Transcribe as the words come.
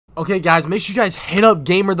Okay, guys, make sure you guys hit up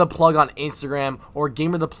Gamer the Plug on Instagram or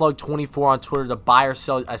Gamer the Plug 24 on Twitter to buy or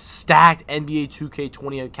sell a stacked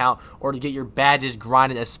NBA2K20 account or to get your badges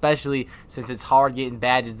grinded, especially since it's hard getting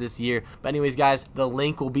badges this year. But anyways, guys, the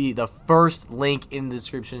link will be the first link in the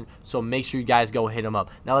description, so make sure you guys go hit them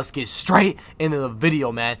up. Now let's get straight into the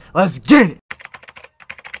video, man. Let's get it.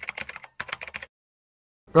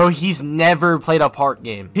 Bro, he's never played a park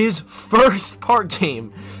game. His first park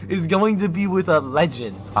game is going to be with a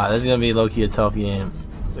legend. Alright, this is going to be low-key a tough game.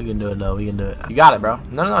 We can do it, though. We can do it. You got it, bro.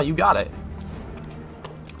 No, you got it.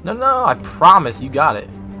 No, I promise you got it.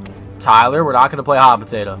 Tyler, we're not going to play hot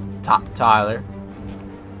potato. Tyler.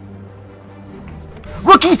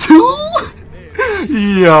 Rookie 2?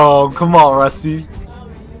 Yo, come on, Rusty.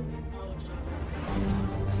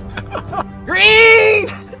 Green!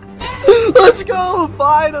 Let's go!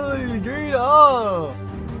 Finally! Green up!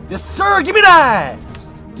 Yes, sir! Give me that!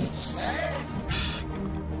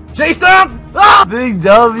 Chase down! Ah! Big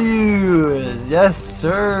W's! Yes,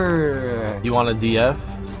 sir! You want a DF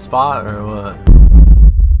spot or what?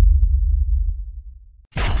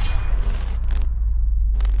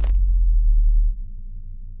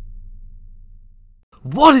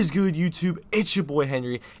 What is good, YouTube? It's your boy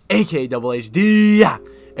Henry, aka DoubleH DF,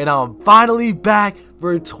 and I'm finally back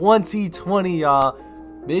for 2020, y'all.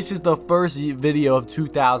 This is the first video of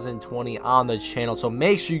 2020 on the channel, so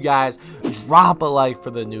make sure you guys drop a like for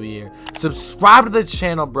the new year. Subscribe to the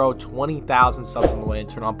channel, bro. 20,000 subs on the way, and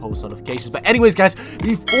turn on post notifications. But anyways, guys,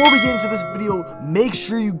 before we get into this video, make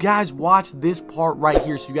sure you guys watch this part right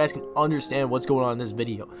here so you guys can understand what's going on in this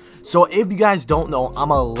video. So if you guys don't know, I'm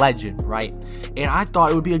a legend, right? And I thought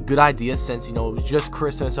it would be a good idea, since, you know, it was just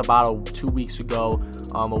Christmas about 2 weeks ago,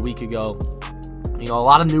 a week ago. You know, a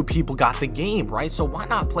lot of new people got the game, right? So why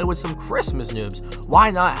not play with some Christmas noobs?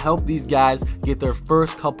 Why not help these guys get their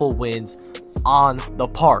first couple wins on the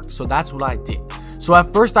park? So that's what I did. So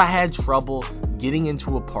at first I had trouble getting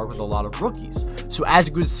into a park with a lot of rookies. So as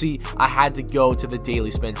you can see, I had to go to the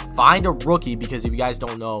daily spin, find a rookie, because if you guys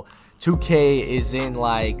don't know, 2K is in,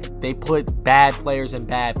 like, they put bad players in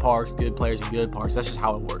bad parks, good players in good parks. That's just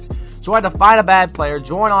how it works. So I had to find a bad player,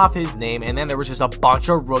 join off his name, and then there was just a bunch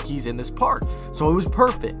of rookies in this park. So it was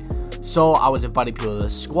perfect. So I was inviting people to the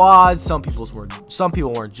squad. Some people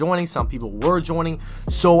weren't joining, some people were joining.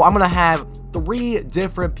 So I'm gonna have 3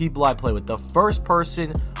 different people I play with. The first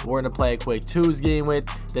person we're gonna play a quick 2s game with.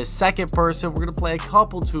 The second person we're gonna play a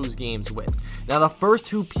couple 2s games with. Now the first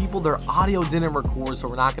 2 people, their audio didn't record, so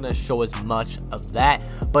we're not gonna show as much of that.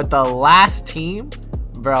 But the last team,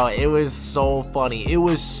 bro, it was so funny. It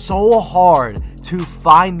was so hard to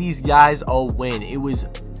find these guys a win. It was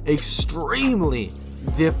extremely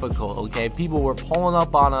difficult, okay? People were pulling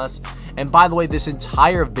up on us. And by the way, this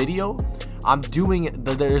entire video, I'm doing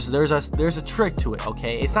there's a trick to it,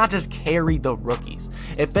 okay? It's not just carry the rookies.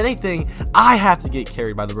 If anything, I have to get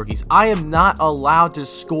carried by the rookies. I am not allowed to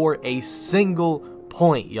score a single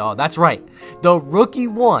point, y'all. That's right. The rookie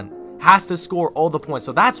one has to score all the points.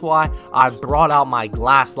 So that's why I brought out my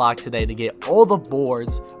glass lock today, to get all the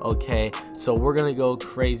boards, okay? So we're gonna go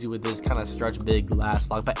crazy with this kind of stretch big glass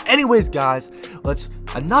lock. But anyways, guys,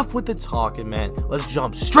 enough with the talking, man. Let's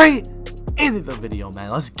jump straight into the video, man.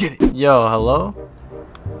 Let's get it. Yo, hello?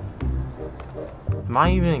 Am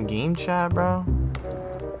I even in game chat, bro?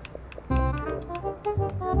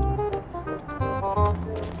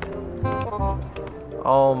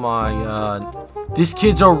 Oh my god. This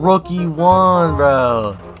kid's a rookie 1,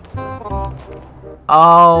 bro.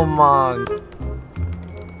 Oh my.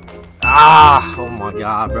 Oh my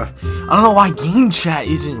god, bro. I don't know why game chat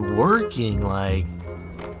isn't working. Like,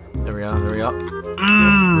 there we go.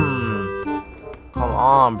 Come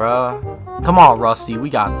on, bro. Come on, Rusty. We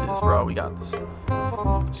got this, bro. We got this.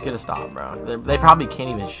 Just get a stop, bro. They probably can't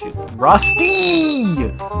even shoot. Rusty!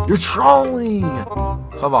 You're trolling!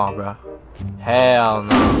 Come on, bro. Hell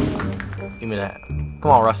no. Give me that.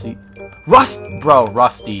 Come on, Rusty. Bro,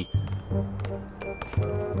 Rusty.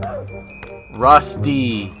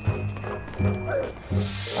 Rusty.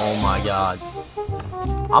 Oh my god.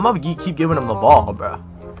 I'm gonna keep giving him the ball, bro.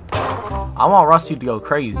 I want Rusty to go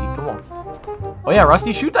crazy. Come on. Oh yeah,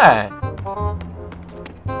 Rusty, shoot that.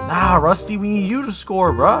 Nah, Rusty, we need you to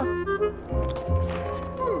score, bro.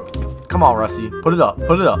 Come on, Rusty. Put it up.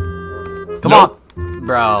 Put it up. Come on.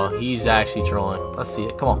 Bro, he's actually trolling. Let's see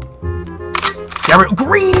it. Come on.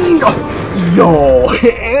 Green! Oh, yo!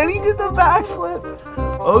 And he did the backflip.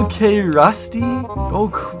 Okay, Rusty. Go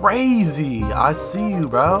crazy. I see you,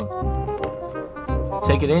 bro.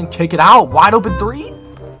 Take it in. Kick it out. Wide open 3.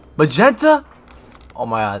 Magenta. Oh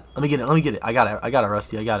my god. Let me get it. Let me get it. I got it. I got it,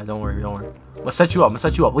 Rusty. I got it. Don't worry. Don't worry. I'm gonna set you up. I'm gonna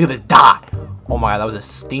set you up. Look at this dot. Oh my god, that was a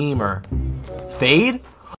steamer. Fade?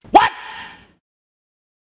 What?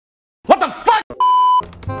 What the fuck?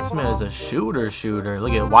 This man is a shooter.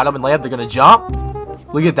 Look at wide open layup. They're gonna jump.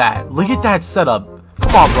 Look at that. Look at that setup.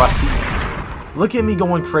 Come on, Rusty. Look at me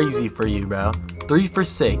going crazy for you, bro. 3 for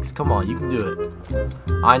 6. Come on, you can do it.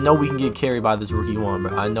 I know we can get carried by this rookie one,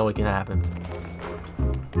 bro. I know it can happen.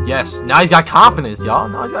 Yes. Now he's got confidence, y'all.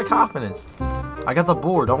 Now he's got confidence. I got the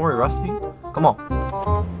board. Don't worry, Rusty. Come on.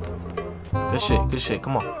 Good shit. Good shit.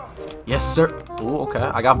 Come on. Yes, sir. Ooh, okay.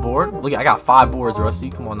 I got board. Look, I got 5 boards, Rusty.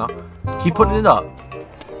 Come on now. Keep putting it up.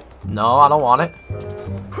 No, I don't want it.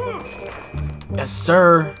 Yes,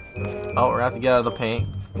 sir. Oh, we're gonna have to get out of the paint.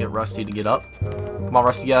 Get Rusty to get up. Come on,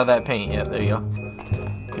 Rusty, get out of that paint. Yeah, there you go.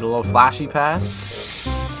 Get a little flashy pass.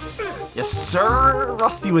 Yes, sir.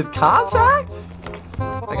 Rusty with contact.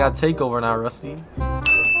 I got takeover now, Rusty.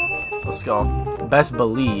 Let's go. Best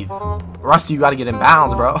believe. Rusty, you gotta get in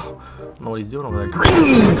bounds, bro. I don't know what he's doing over there.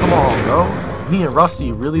 Green! Come on, bro. Me and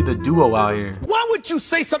Rusty really the duo out here. Why would you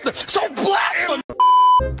say something so blasphemous?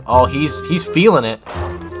 Oh, he's feeling it.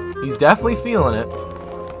 He's definitely feeling it.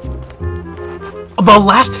 The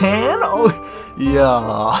left hand? Oh,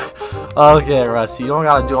 yeah. Okay, Rusty, you don't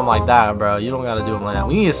gotta do him like that, bro. You don't gotta do him like that.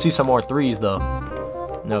 We need to see some more threes, though.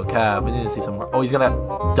 No cap. We need to see some more. Oh, he's gonna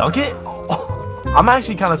dunk it? Oh, I'm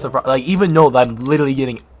actually kind of surprised. Like, even though that I'm literally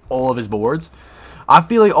getting all of his boards, I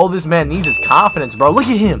feel like all this man needs is confidence, bro. Look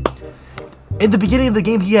at him. In the beginning of the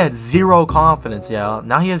game, he had 0 confidence, yeah.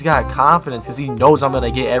 Now he has got confidence because he knows I'm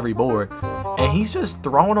gonna get every board, and he's just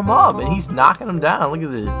throwing them up and he's knocking them down. Look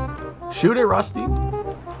at this. Shoot it, Rusty.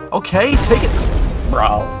 Okay, he's taking,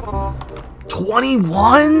 bro.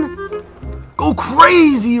 21. Go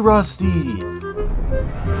crazy, Rusty.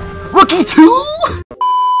 Rookie 2.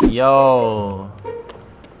 Yo.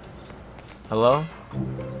 Hello?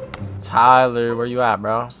 Tyler, where you at,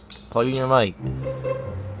 bro? Plug in your mic.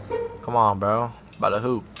 Come on, bro. About to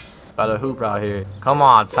hoop. About to hoop out here. Come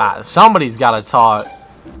on, Tyler. Somebody's got to talk.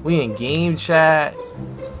 We in game chat.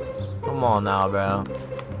 Come on now, bro.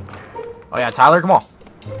 Oh, yeah, Tyler, come on.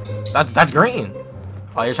 That's green.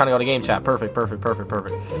 Oh, you're trying to go to game chat. Perfect.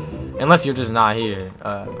 Unless you're just not here.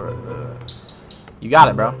 You got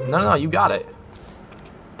it, bro. No, you got it.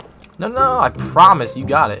 No, I promise you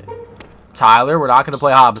got it. Tyler, we're not going to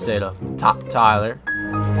play hot potato. Tyler.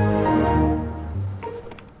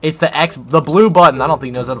 It's the blue button. I don't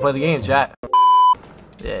think he knows how to play the game, chat.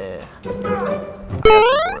 Yeah.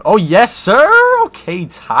 Oh, yes, sir. Okay,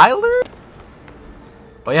 Tyler.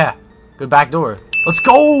 Oh, yeah. Good back door. Let's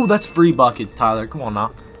go. That's free buckets, Tyler. Come on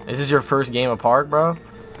now. Is this your first game of Park, bro?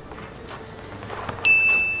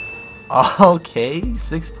 Okay,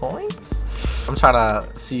 6 points. I'm trying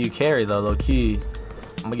to see you carry, though, low key.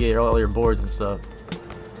 I'm going to get all your boards and stuff.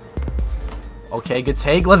 Okay, good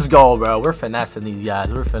take. Let's go, bro. We're finessing these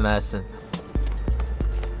guys. We're finessing.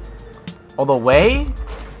 All the way?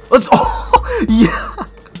 Let's. Oh, yeah.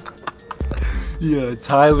 Yeah,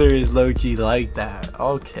 Tyler is low-key like that.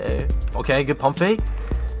 Okay. Okay, good pump fake.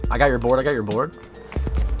 I got your board.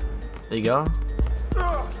 There you go.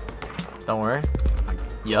 Don't worry.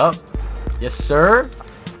 Yup. Yes, sir.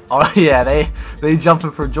 Oh, yeah, they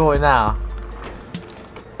jumping for joy now.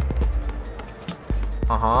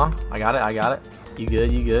 I got it. You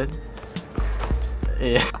good?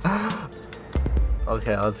 Yeah.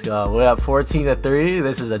 Okay, let's go. We're at 14-3.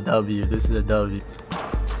 This is a W.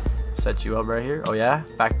 Set you up right here. Oh, yeah.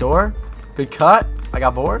 Back door. Good cut. I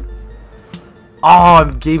got board. Oh,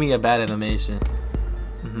 it gave me a bad animation.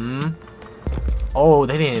 Oh,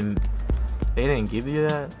 they didn't give you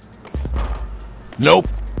that? Nope.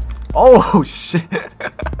 Oh, shit.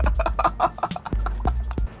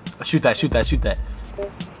 Shoot that.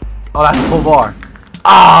 Oh, that's a full bar.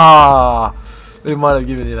 Ah, they might have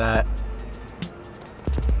given you that.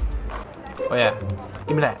 Oh, yeah.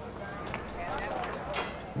 Give me that.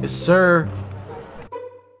 Yes, sir.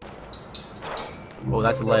 Oh,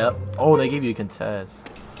 that's a layup. Oh, they gave you a contest.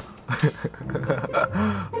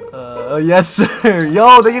 Yes, sir.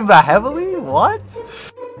 Yo, they gave that heavily? What?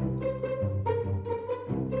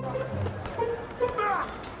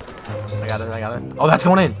 I got it. Oh, that's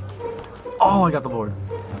going in. Oh, I got the board.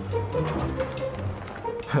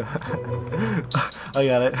 I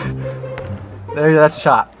got it. There, that's a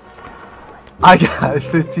shot. I got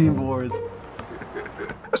 15 boards.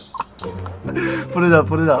 Put it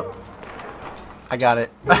up. I got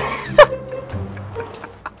it.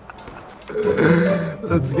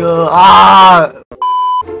 Let's go. Ah!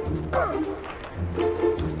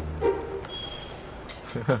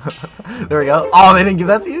 There we go. Oh, they didn't give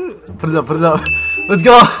that to you? Put it up. Let's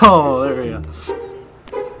go. Oh, there we go.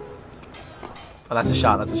 Oh, that's a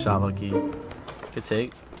shot, low-key. Good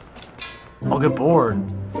take. Oh, good board.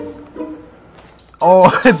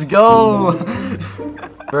 Oh, let's go.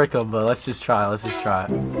 Vertical, but let's just try. Let's just try.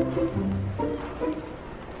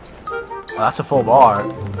 Oh, that's a full bar.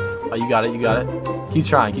 Oh, you got it. You got it. Keep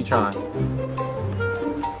trying. Keep trying.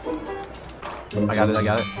 I got it. I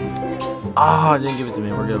got it. Oh, it didn't give it to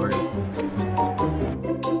me. We're good. We're good.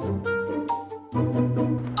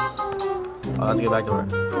 Oh, let's get back to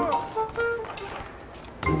work.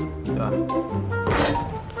 Let's go.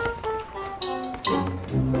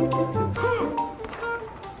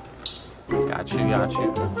 Got you, got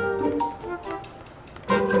you.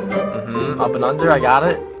 Up and under, I got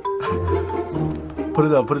it. Put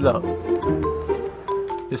it up, put it up.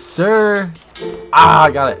 Yes, sir. Ah,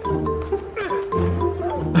 I got it.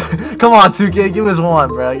 Come on, 2K, give us one,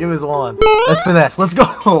 bro. Give us one. Let's finesse. Let's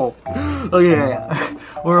go. Okay,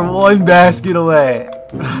 we're one basket away.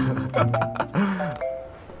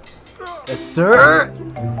 Yes, sir.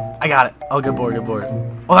 I got it. Oh, good board, good board.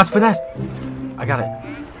 Oh, that's finesse. I got it.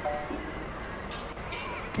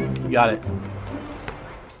 You got it.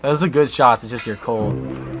 Those are good shots. It's just you're cold.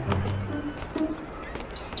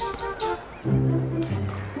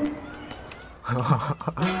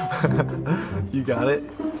 You got it.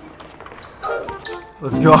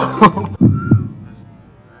 Let's go.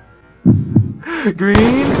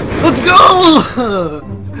 Green. Let's go.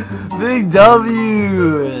 Big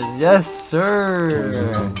W's. Yes,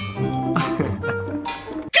 sir.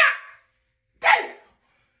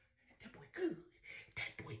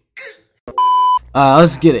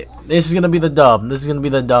 Let's get it. This is gonna be the dub. This is gonna be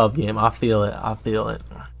the dub game. I feel it. I feel it.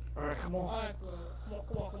 Alright, come on. Alright,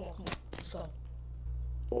 come on. Let's go.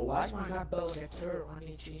 Well, why is my guy Bella get third? I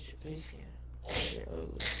need to change the face scan. Shit,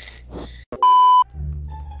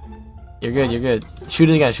 You're good. You're good. Shoot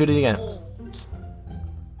it again. Shoot it again.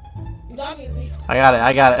 you got me. I got it.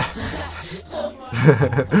 I got it.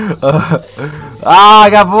 Ah, I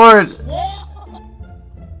got bored.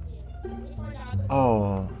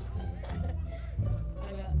 Oh.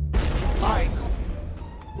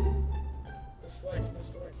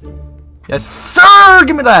 Yes, sir!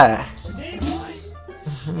 Give me that!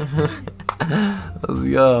 Let's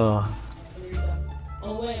go.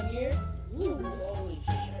 Oh, wait, I'm here? Ooh, holy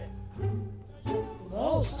shit.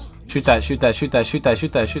 No. Shoot that, shoot that, shoot that, shoot that,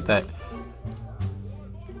 shoot that, shoot that.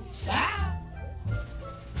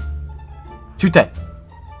 Shoot that!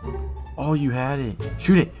 Oh, you had it.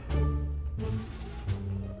 Shoot it.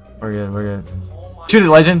 We're good, we're good. Shoot it,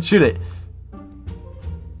 legend, shoot it.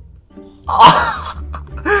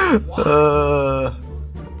 Oh.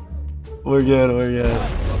 We're good, we're good.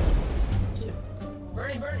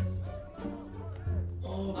 Bernie.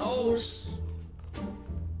 Oh, no.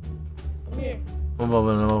 I'm here. I'm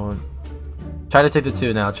moving. Try to take the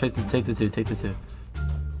two now. Take the two. Take the two.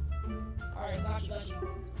 Alright, got you.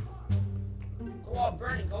 Go up,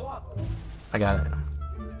 Bernie, go up. I got it.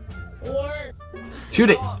 Or Shoot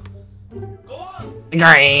it. Go up.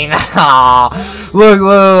 Green.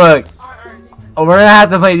 Look. Oh, we're gonna have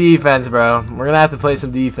to play defense, bro. We're gonna have to play some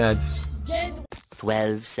defense.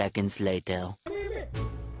 12 seconds later.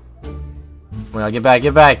 Well, get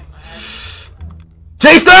back.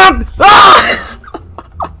 Chase down!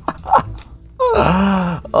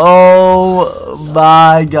 Ah! Oh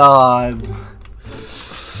my god.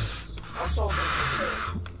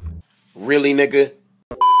 Really, nigga?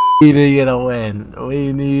 We need to get a win.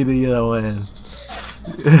 We need to get a win.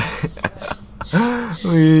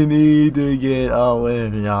 We need to get a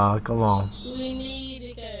win, y'all. Come on. we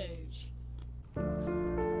need a coach.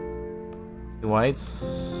 Whites.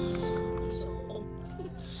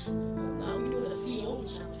 Now we put a fee on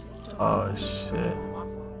something. Oh shit.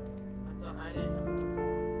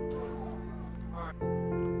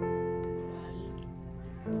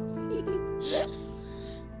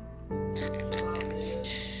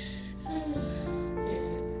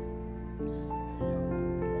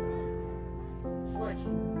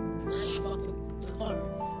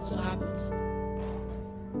 That's what happens.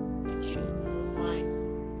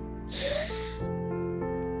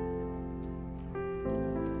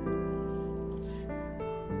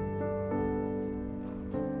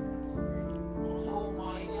 Oh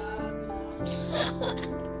my god.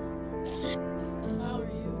 If I were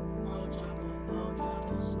you, I would drop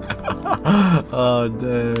us. Oh,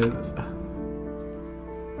 dude.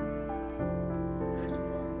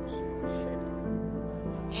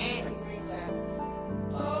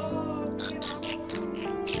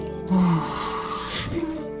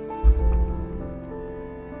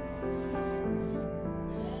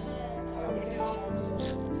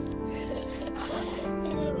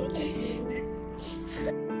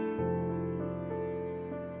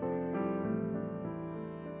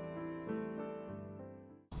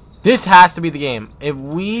 This has to be the game. If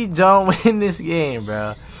we don't win this game,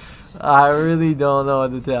 bro, I really don't know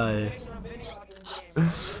what to tell you.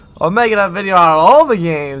 I'm making a video on all the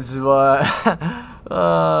games, but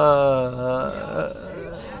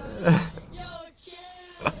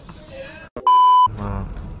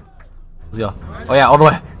let's go. Oh yeah, all the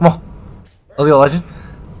way. Come on. Let's go, legend.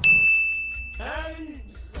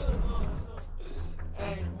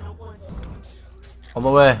 All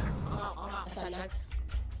the way.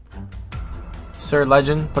 Sir,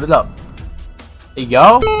 legend, put it up. There you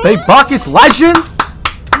go. Big buckets, legend.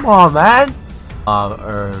 Come on, man.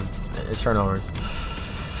 Or turnovers.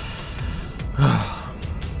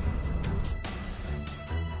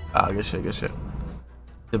 Good shit, good shit.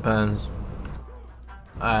 Depends.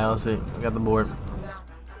 Alright, let's see. I got the board.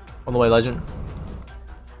 On the way, legend.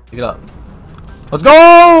 Pick it up. Let's go!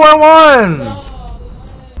 I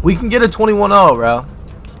won! We can get a 21-0, bro.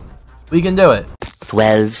 We can do it.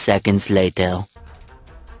 12 seconds later.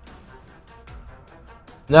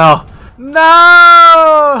 No.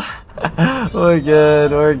 No! We're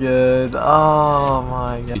good, we're good. Oh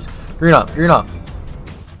my god. Green up, green up.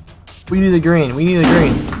 We need the green, we need the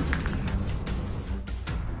green.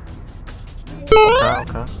 Okay,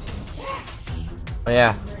 okay. Oh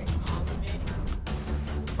yeah.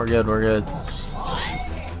 We're good, we're good.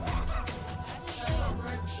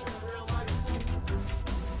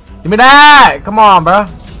 Give me that! Come on, bro.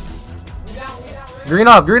 Green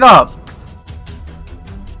up, green up.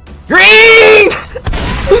 Green!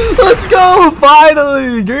 Let's go!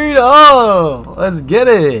 Finally! Green up! Let's get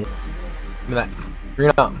it! Give me that.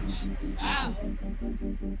 Green up.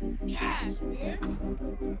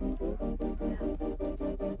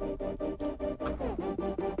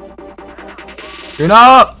 Green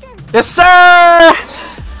up! Yes, sir!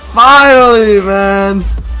 Finally, man!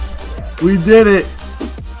 We did it!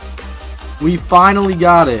 We finally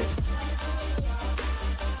got it.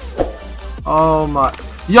 Oh my.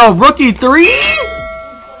 Yo, rookie 3?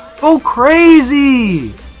 Go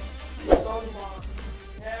crazy!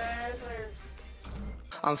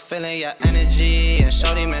 I'm feeling your energy, and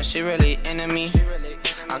shorty, man, she really into me.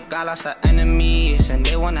 I got lots of enemies, and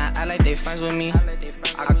they wanna act like they friends with me.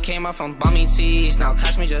 I came up from bummy tees, now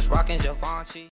catch me just rocking Givenchy.